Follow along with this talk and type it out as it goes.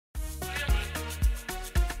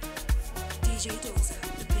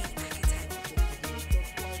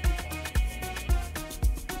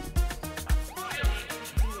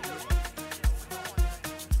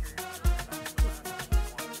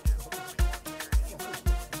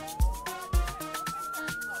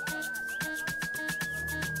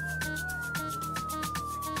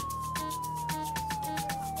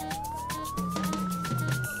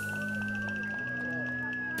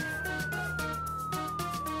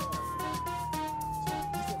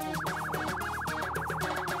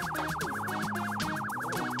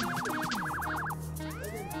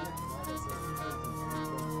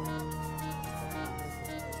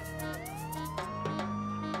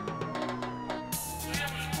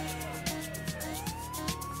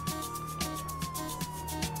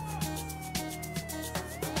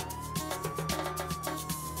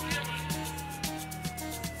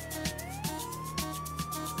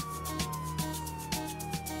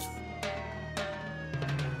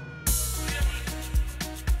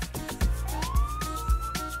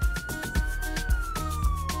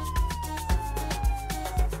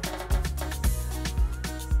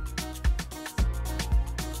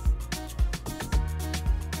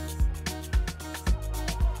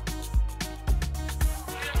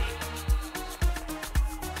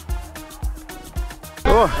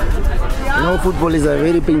Oh, you know, football is a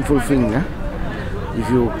very painful thing. Eh? If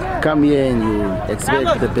you come here and you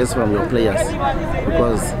expect the best from your players,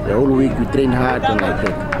 because the whole week we train hard and like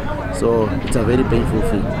that. So it's a very painful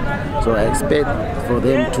thing. So I expect for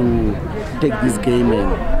them to take this game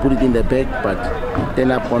and put it in the bag, but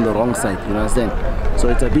turn up on the wrong side, you understand? So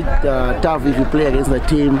it's a bit tough if you play against a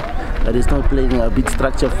team that is not playing a bit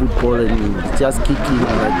structured football and just kicking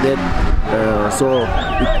like that. So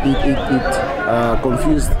it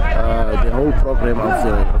confused the whole program of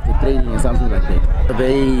the training and something like that.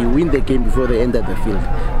 They win the game before they enter the field,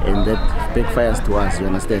 and that backfires to us, you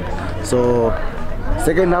understand? So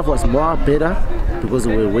second half was more better because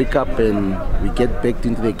we wake up and we get back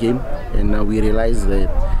into the game, and we realize that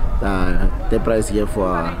Dobra is here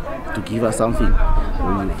to give us something.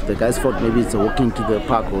 The guys thought maybe it's a walking to the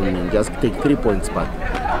park and just take 3 points, but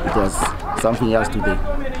it was something else today.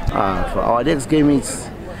 For our next game, it's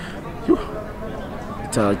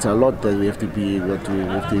a lot that we have to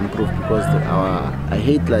improve, because I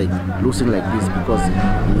hate like losing like this, because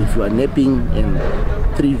if you are napping and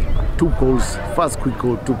two goals, fast quick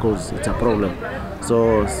goal, 2 goals, it's a problem.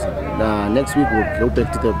 So next week we'll go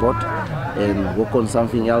back to the board and work on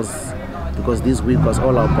something else, because this week was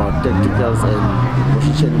all about tacticals and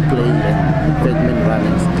position play and pavement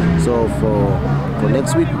runnings. So for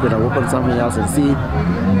next week we're gonna work on something else and see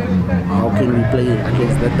how can we play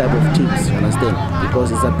against that type of teams, you understand?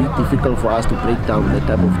 Because it's a bit difficult for us to break down that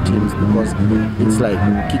type of teams, because it's like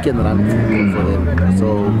kick and run for them. So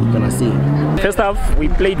we're gonna see. First half we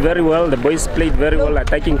played very well. The boys played very well,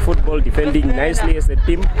 attacking football, defending nicely as a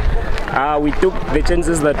team. We took the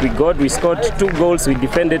chances that we got. We scored 2 goals. We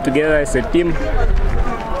defended together as a team.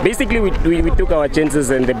 Basically, we took our chances,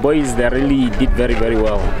 and the boys, they really did very, very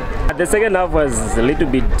well. The second half was a little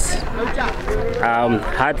bit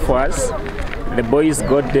hard for us. The boys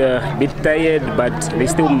got a bit tired, but they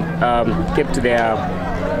still kept their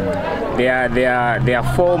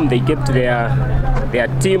form. They kept their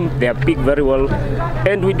team, their peak very well,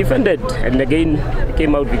 and we defended, and again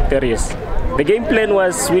came out victorious. The game plan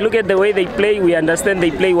was, we look at the way they play, we understand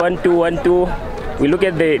they play 1-2-1-2. We look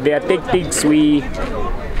at their tactics, we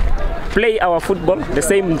play our football,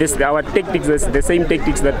 our tactics, the same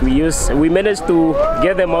tactics that we use. We managed to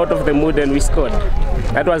get them out of the mood, and we scored.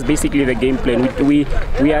 That was basically the game plan. We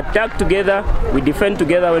attack together, we defend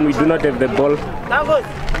together when we do not have the ball.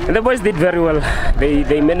 And the boys did very well.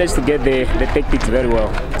 They managed to get the tactics very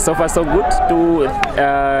well. So far so good.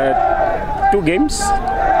 2 games.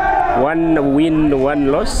 1 win,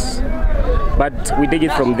 1 loss, but we take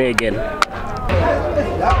it from there again.